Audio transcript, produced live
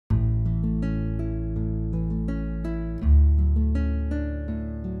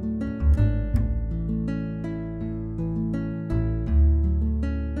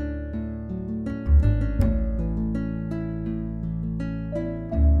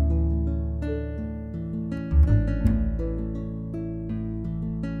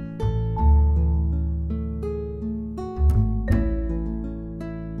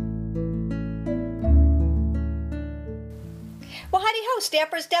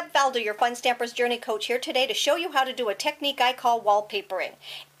Stampers, Deb Valder, your Fun Stampers Journey Coach, here today to show you how to do a technique I call wallpapering.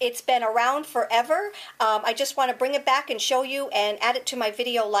 It's been around forever. I just want to bring it back and show you and add it to my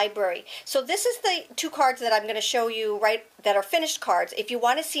video library. So this is the two cards that I'm going to show you that are finished cards. If you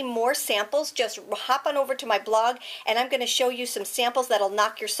want to see more samples, just hop on over to my blog and I'm going to show you some samples that'll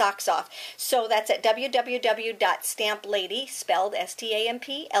knock your socks off. So that's at www.stamplady, spelled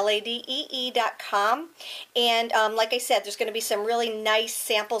STAMPLADEE.com. And like I said, there's going to be some really nice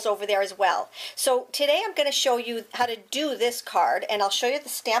samples over there as well. So today I'm going to show you how to do this card, and I'll show you the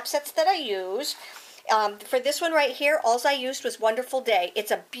stamp sets that I use. For this one right here, all I used was Wonderful Day.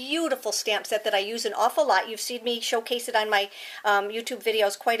 It's a beautiful stamp set that I use an awful lot. You've seen me showcase it on my YouTube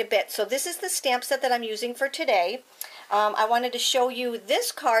videos quite a bit. So this is the stamp set that I'm using for today. I wanted to show you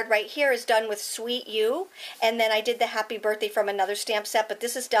this card right here is done with Sweet You, and then I did the Happy Birthday from another stamp set, but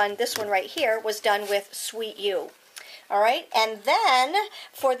this one right here was done with Sweet You. All right, and then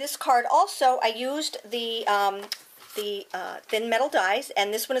for this card also, I used the thin metal dies,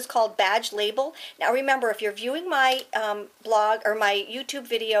 and this one is called Badge Label. Now remember, if you're viewing my blog or my YouTube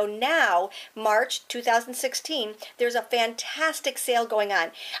video now, March 2016, there's a fantastic sale going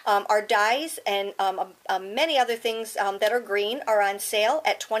on. Our dies and many other things that are green are on sale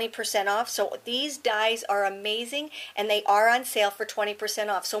at 20% off. So these dies are amazing, and they are on sale for 20%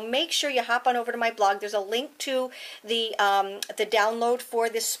 off. So make sure you hop on over to my blog. There's a link to the download for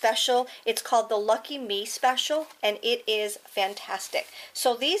this special. It's called the Lucky Me Special, and it is fantastic.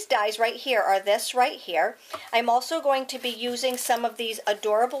 So these dies right here are this right here. I'm also going to be using some of these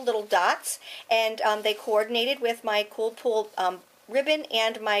adorable little dots, and they coordinated with my Cool Pool ribbon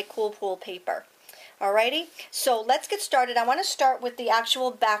and my Cool Pool paper. Alrighty, so let's get started. I want to start with the actual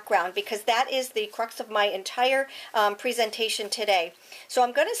background because that is the crux of my entire presentation today. So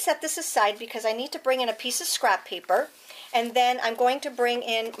I'm going to set this aside because I need to bring in a piece of scrap paper, and then I'm going to bring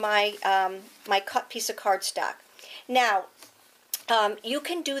in my my cut piece of cardstock. Now, you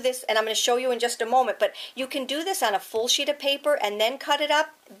can do this, and I'm going to show you in just a moment, but you can do this on a full sheet of paper and then cut it up.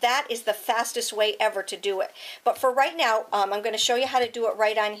 That is the fastest way ever to do it. But for right now, I'm going to show you how to do it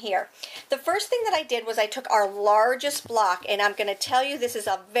right on here. The first thing that I did was I took our largest block, and I'm going to tell you this is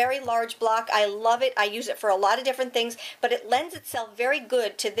a very large block. I love it. I use it for a lot of different things, but it lends itself very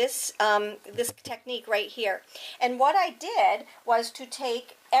good to this, this technique right here. And what I did was to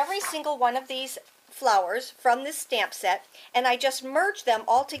take every single one of these flowers from this stamp set, and I just merged them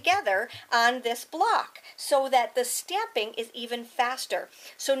all together on this block so that the stamping is even faster.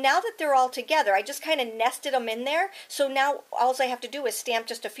 So now that they're all together, I just kind of nested them in there, so now all I have to do is stamp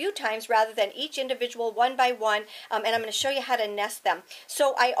just a few times rather than each individual one by one, and I'm going to show you how to nest them.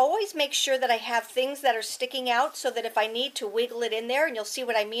 So I always make sure that I have things that are sticking out so that if I need to wiggle it in there, and you'll see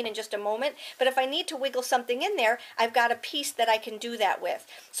what I mean in just a moment, but if I need to wiggle something in there, I've got a piece that I can do that with.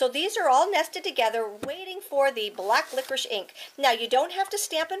 So these are all nested together, waiting for the black licorice ink. Now you don't have to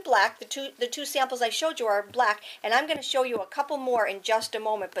stamp in black. The two samples I showed you are black, and I'm going to show you a couple more in just a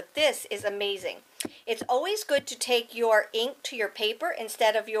moment, but this is amazing. It's always good to take your ink to your paper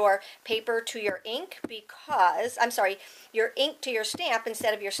instead of your paper to your ink because, I'm sorry, your ink to your stamp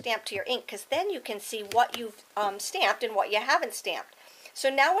instead of your stamp to your ink, because then you can see what you've stamped and what you haven't stamped. So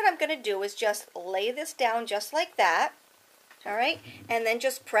now what I'm going to do is just lay this down just like that, all right, and then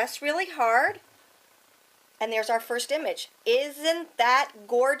just press really hard. And there's our first image. Isn't that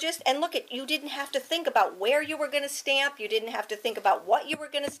gorgeous? And look, you didn't have to think about where you were going to stamp. You didn't have to think about what you were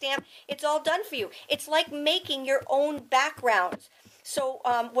going to stamp. It's all done for you. It's like making your own backgrounds. So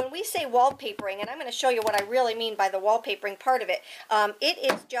when we say wallpapering, and I'm going to show you what I really mean by the wallpapering part of it, it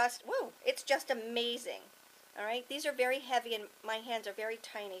is just, woo, it's just amazing. All right, these are very heavy and my hands are very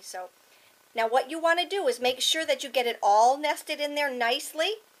tiny. So now what you want to do is make sure that you get it all nested in there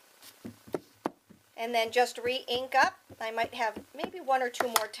nicely. And then just re-ink up. I might have maybe one or two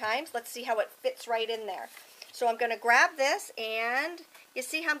more times. Let's see how it fits right in there. So I'm going to grab this, and you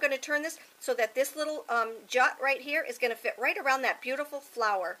see how I'm going to turn this so that this little jut right here is going to fit right around that beautiful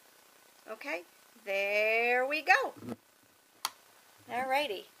flower. Okay, there we go.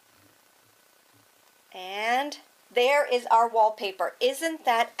 Alrighty. And there is our wallpaper. Isn't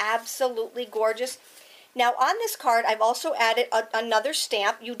that absolutely gorgeous? Now on this card, I've also added another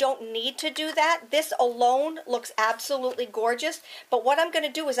stamp. You don't need to do that. This alone looks absolutely gorgeous. But what I'm going to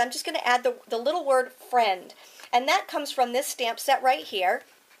do is I'm just going to add the little word friend. And that comes from this stamp set right here.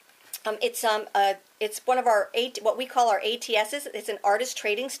 It's one of our what we call our ATSs. It's an artist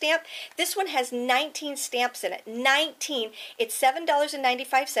trading stamp. This one has 19 stamps in it. 19. It's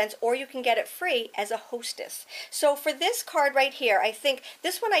 $7.95, or you can get it free as a hostess. So for this card right here, I think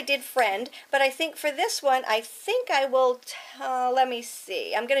this one I did friend, but I think for this one, I think I will. Let me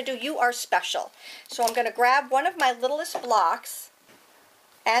see. I'm going to do You Are Special. So I'm going to grab one of my littlest blocks,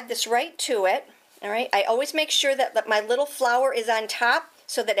 add this right to it. All right. I always make sure that my little flower is on top,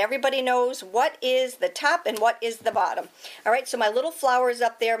 so that everybody knows what is the top and what is the bottom. All right, so my little flower is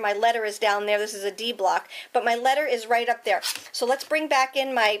up there, my letter is down there. This is a D block, but my letter is right up there. So let's bring back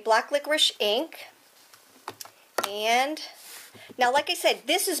in my black licorice ink. And now, like I said,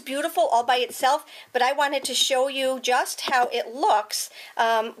 this is beautiful all by itself, but I wanted to show you just how it looks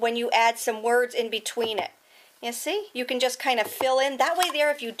when you add some words in between it. You see, you can just kind of fill in. That way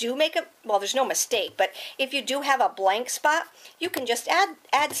there, if you do make a, well, there's no mistake, but if you do have a blank spot, you can just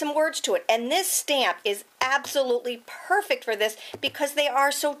add some words to it. And this stamp is absolutely perfect for this because they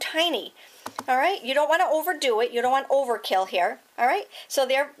are so tiny. All right, you don't want to overdo it. You don't want overkill here. All right, so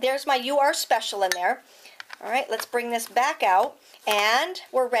there's my You Are Special in there. All right, let's bring this back out. And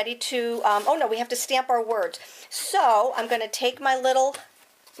we're ready to, oh no, we have to stamp our words. So I'm going to take my little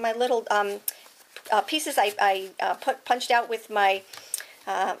pieces I punched out with my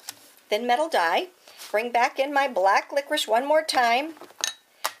thin metal die. Bring back in my black licorice one more time,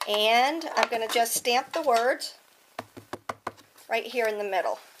 and I'm going to just stamp the words right here in the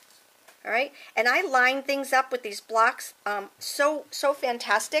middle. All right, and I line things up with these blocks so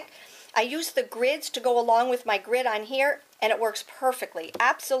fantastic. I use the grids to go along with my grid on here, and it works perfectly,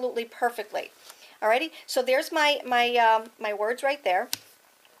 absolutely perfectly. Alrighty, so there's my words right there.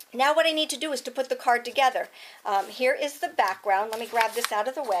 Now what I need to do is to put the card together. Here is the background. Let me grab this out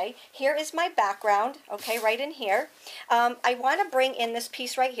of the way. Here is my background, okay, right in here. I want to bring in this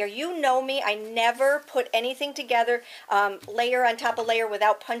piece right here. You know me, I never put anything together, layer on top of layer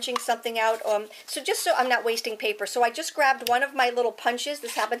without punching something out. So just so I'm not wasting paper. So I just grabbed one of my little punches.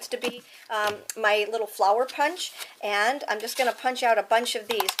 This happens to be my little flower punch. And I'm just going to punch out a bunch of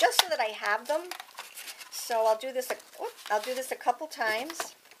these just so that I have them. So I'll do this a couple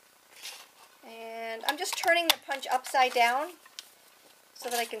times. And I'm just turning the punch upside down so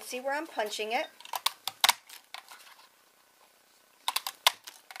that I can see where I'm punching it.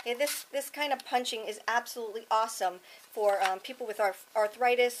 Okay, this kind of punching is absolutely awesome for people with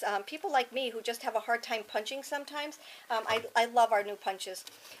arthritis, people like me who just have a hard time punching sometimes. I love our new punches.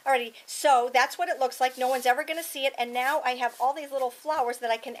 Alrighty, so that's what it looks like. No one's ever going to see it, and now I have all these little flowers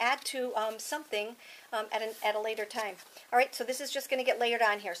that I can add to something at a later time. Alright, so this is just going to get layered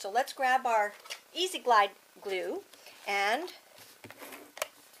on here. So let's grab our Easy Glide glue, and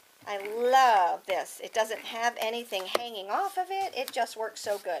I love this. It doesn't have anything hanging off of it. It just works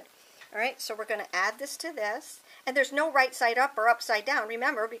so good. All right, so we're going to add this to this. And there's no right side up or upside down,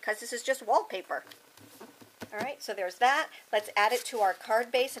 remember, because this is just wallpaper. All right, so there's that. Let's add it to our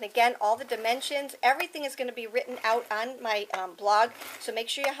card base. And again, all the dimensions, everything is going to be written out on my blog. So make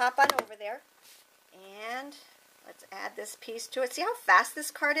sure you hop on over there. And let's add this piece to it. See how fast this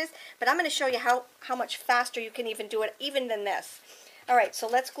card is? But I'm going to show you how much faster you can even do it, even than this. Alright, so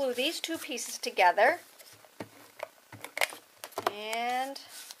let's glue these two pieces together. And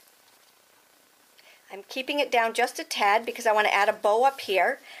I'm keeping it down just a tad because I want to add a bow up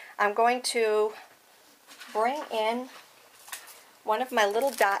here. I'm going to bring in one of my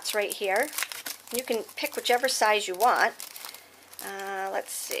little dots right here. You can pick whichever size you want.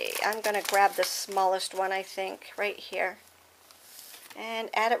 Let's see, I'm going to grab the smallest one, I think, right here. And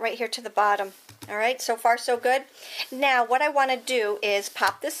add it right here to the bottom. Alright, so far so good. Now what I want to do is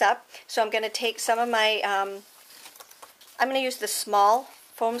pop this up. So I'm going to take some of my, I'm going to use the small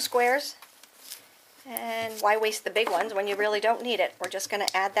foam squares. And why waste the big ones when you really don't need it? We're just going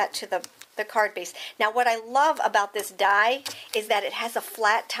to add that to the card base. Now what I love about this die is that it has a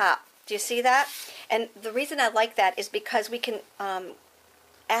flat top. Do you see that? And the reason I like that is because we can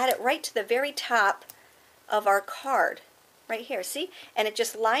add it right to the very top of our card. Right here, see? And it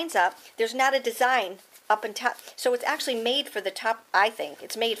just lines up. There's not a design up and top. So it's actually made for the top, I think.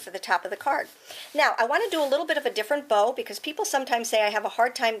 It's made for the top of the card. Now, I want to do a little bit of a different bow because people sometimes say I have a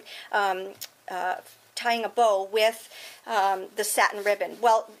hard time tying a bow with the satin ribbon.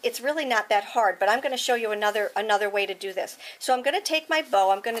 Well, it's really not that hard, but I'm going to show you another way to do this. So I'm going to take my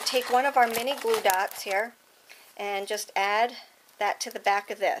bow. I'm going to take one of our mini glue dots here and just add that to the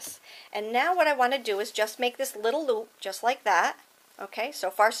back of this. And now what I want to do is just make this little loop just like that. Okay, so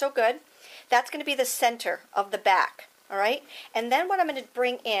far so good. That's going to be the center of the back. Alright, and then what I'm going to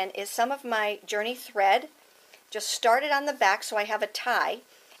bring in is some of my journey thread. Just start it on the back so I have a tie,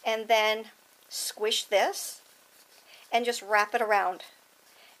 and then squish this and just wrap it around.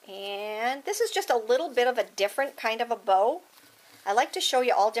 And this is just a little bit of a different kind of a bow. I like to show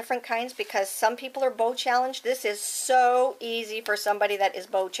you all different kinds because some people are bow challenged. This is so easy for somebody that is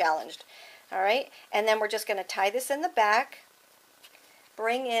bow challenged. All right, and then we're just going to tie this in the back.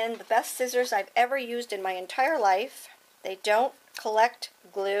 Bring in the best scissors I've ever used in my entire life. They don't collect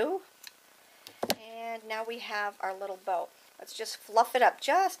glue. And now we have our little bow. Let's just fluff it up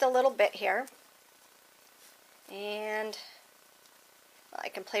just a little bit here. And I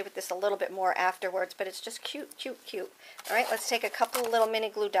can play with this a little bit more afterwards, but it's just cute, cute, cute. All right, let's take a couple of little mini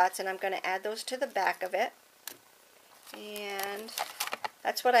glue dots, and I'm going to add those to the back of it. And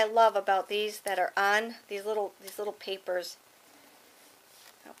that's what I love about these that are on these little papers.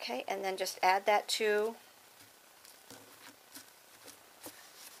 Okay, and then just add that to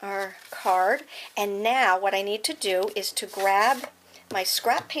our card. And now what I need to do is to grab my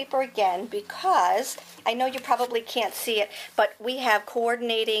scrap paper again, because I know you probably can't see it, but we have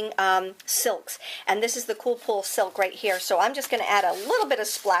coordinating silks, and this is the Cool Pull silk right here. So I'm just going to add a little bit of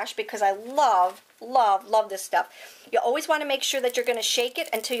splash because I love this stuff. You always want to make sure that you're going to shake it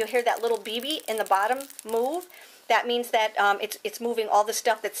until you hear that little BB in the bottom move. That means that it's moving all the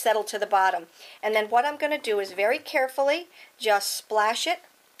stuff that's settled to the bottom. And then what I'm going to do is very carefully just splash it.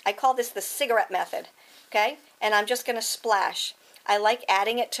 I call this the cigarette method, okay? And I'm just going to splash. I like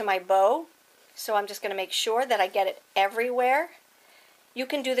adding it to my bow, so I'm just going to make sure that I get it everywhere. You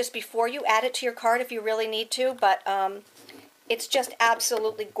can do this before you add it to your card if you really need to, but it's just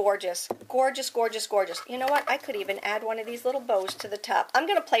absolutely gorgeous. Gorgeous, gorgeous, gorgeous. You know what? I could even add one of these little bows to the top. I'm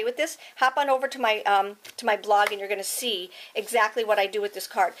going to play with this. Hop on over to my blog, and you're going to see exactly what I do with this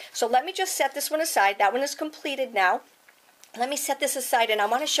card. So let me just set this one aside. That one is completed now. Let me set this aside, and I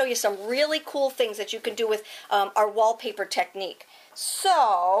want to show you some really cool things that you can do with our wallpaper technique.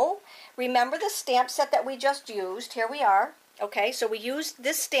 So, remember the stamp set that we just used? Here we are. Okay, so we used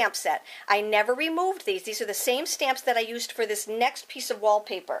this stamp set. I never removed these. These are the same stamps that I used for this next piece of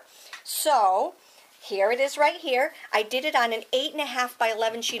wallpaper. So, here it is right here. I did it on an 8.5 by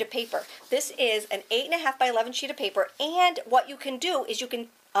 11 sheet of paper. This is an 8.5 by 11 sheet of paper, and what you can do is you can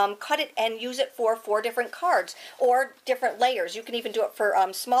cut it and use it for 4 different cards or different layers. You can even do it for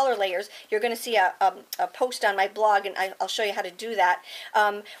smaller layers. You're going to see a post on my blog, and I'll show you how to do that.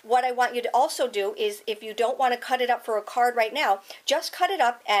 What I want you to also do is, if you don't want to cut it up for a card right now, just cut it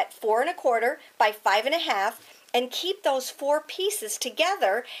up at 4 1/4 by 5 1/2, and keep those 4 pieces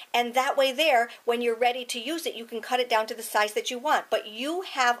together, and that way there, when you're ready to use it, you can cut it down to the size that you want. But you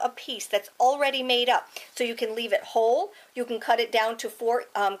have a piece that's already made up, so you can leave it whole, you can cut it down to 4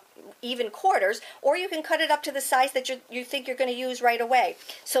 even quarters, or you can cut it up to the size that you think you're going to use right away.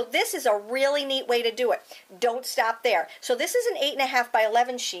 So this is a really neat way to do it. Don't stop there. So this is an 8.5 by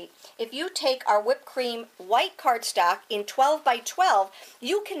 11 sheet. If you take our whipped cream white cardstock in 12 by 12,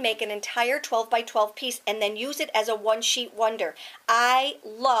 you can make an entire 12 by 12 piece and then use it as a one sheet wonder. I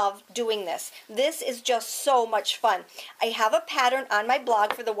love doing this. This is just so much fun. I have a pattern on my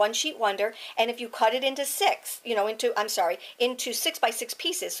blog for the one sheet wonder, and if you cut it into into 6 by 6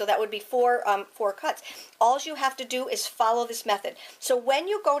 pieces, so that would be 4 cuts. All you have to do is follow this method. So when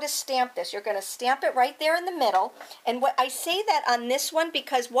you go to stamp this, you're going to stamp it right there in the middle. And what I say that on this one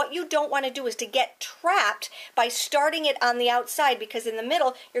because what you don't want to do is to get trapped by starting it on the outside, because in the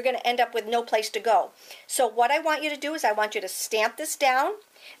middle you're going to end up with no place to go. So what I want you to do is I want you to stamp this down,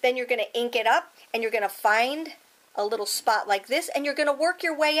 then you're going to ink it up, and you're going to find a little spot like this, and you're going to work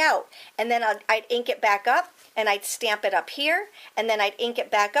your way out. And then I'd ink it back up, and I'd stamp it up here, and then I'd ink it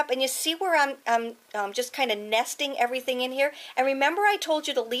back up. And you see where I'm just kind of nesting everything in here? And remember I told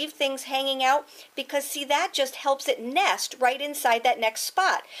you to leave things hanging out? Because see, that just helps it nest right inside that next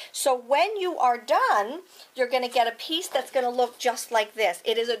spot. So when you are done, you're going to get a piece that's going to look just like this.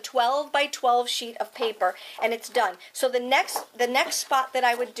 It is a 12 by 12 sheet of paper, and it's done. So the next spot that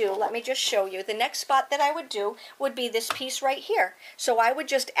I would do, let me just show you, the next spot that I would do would be this piece right here. So I would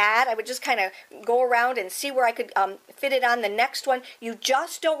just kind of go around and see where I could fit it on the next one. You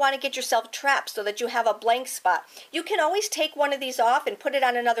just don't want to get yourself trapped so that you have a blank spot. You can always take one of these off and put it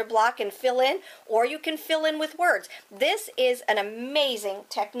on another block and fill in, or you can fill in with words. This is an amazing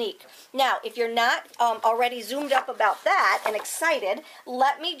technique. Now, if you're not already zoomed up about that and excited,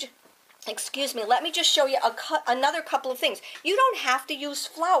 let me Excuse me, let me just show you another couple of things. You don't have to use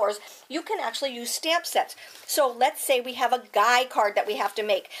flowers. You can actually use stamp sets. So let's say we have a guy card that we have to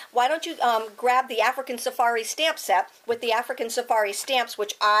make. Why don't you grab the African Safari stamp set with the African Safari stamps,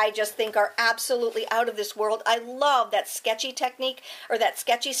 which I just think are absolutely out of this world. I love that sketchy technique or that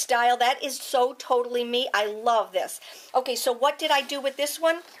sketchy style. That is so totally me. I love this. Okay, so what did I do with this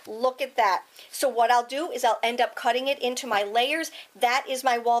one? Look at that. So what I'll do is I'll end up cutting it into my layers. That is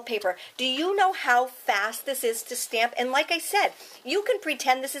my wallpaper. Do you know how fast this is to stamp? And like I said, you can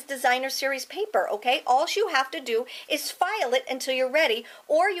pretend this is designer series paper, okay? All you have to do is file it until you're ready,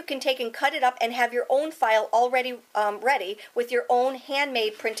 or you can take and cut it up and have your own file already ready with your own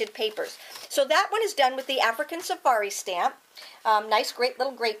handmade printed papers. So that one is done with the African Safari stamp. Nice, great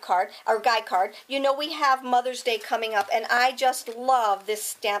little great card, or guy card. You know we have Mother's Day coming up, and I just love this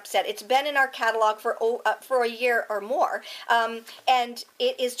stamp set. It's been in our catalog for a year or more, and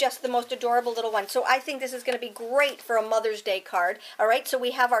it is just the most adorable little one. So I think this is going to be great for a Mother's Day card. All right, so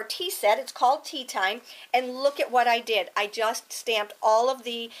we have our tea set. It's called Tea Time, and look at what I did. I just stamped all of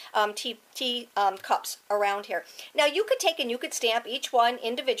the tea cups around here. Now you could take and you could stamp each one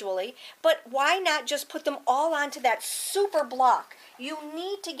individually, but why not just put them all onto that super block? You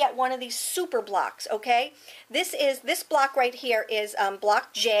need to get one of these super blocks, okay? This block right here is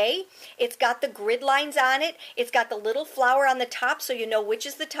block J. It's got the grid lines on it. It's got the little flower on the top so you know which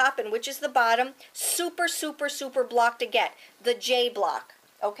is the top and which is the bottom. Super, super, super block to get. The J block,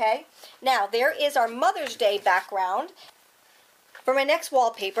 okay? Now there is our Mother's Day background. For my next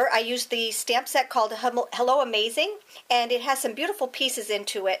wallpaper, I used the stamp set called Hello Amazing, and it has some beautiful pieces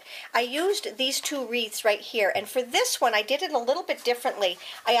into it. I used these two wreaths right here, and for this one, I did it a little bit differently.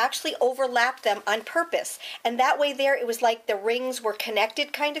 I actually overlapped them on purpose, and that way there, it was like the rings were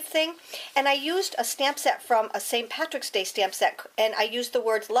connected kind of thing. And I used a stamp set from a St. Patrick's Day stamp set, and I used the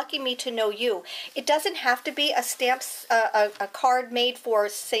words, "Lucky me to know you." It doesn't have to be a stamp, a card made for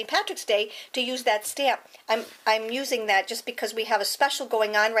St. Patrick's Day to use that stamp. I'm using that just because we have a special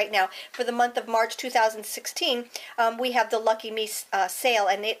going on right now for the month of March 2016. We have the Lucky Me sale,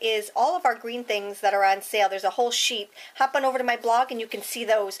 and it is all of our green things that are on sale. There's a whole sheet. Hop on over to my blog and you can see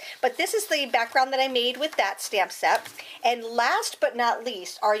those. But this is the background that I made with that stamp set. And last but not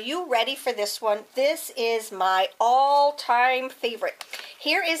least, are you ready for this one? This is my all-time favorite.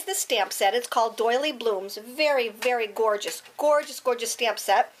 Here is the stamp set. It's called Doily Blooms. Very, very gorgeous, gorgeous, gorgeous stamp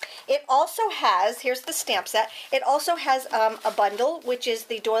set. It also has, here's the stamp set, it also has a bundle, which is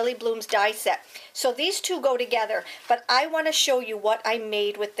the Doily Blooms die set. So these two go together, but I want to show you what I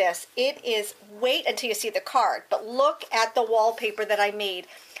made with this. It is, wait until you see the card, but look at the wallpaper that I made.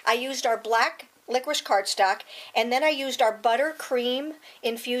 I used our black licorice cardstock, and then I used our buttercream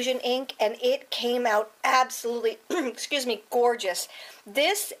infusion ink, and it came out absolutely, excuse me, gorgeous.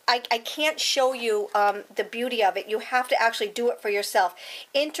 This, I can't show you the beauty of it. You have to actually do it for yourself.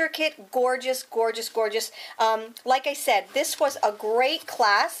 Intricate, gorgeous, gorgeous, gorgeous. Like I said, this was a great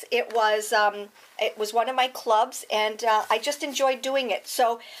class. It was one of my clubs, and I just enjoyed doing it.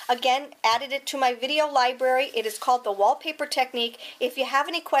 So again, added it to my video library. It is called the Wallpaper Technique. If you have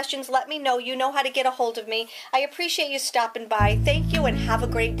any questions, let me know. You know how to get a hold of me. I appreciate you stopping by. Thank you, and have a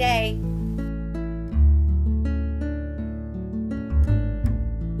great day.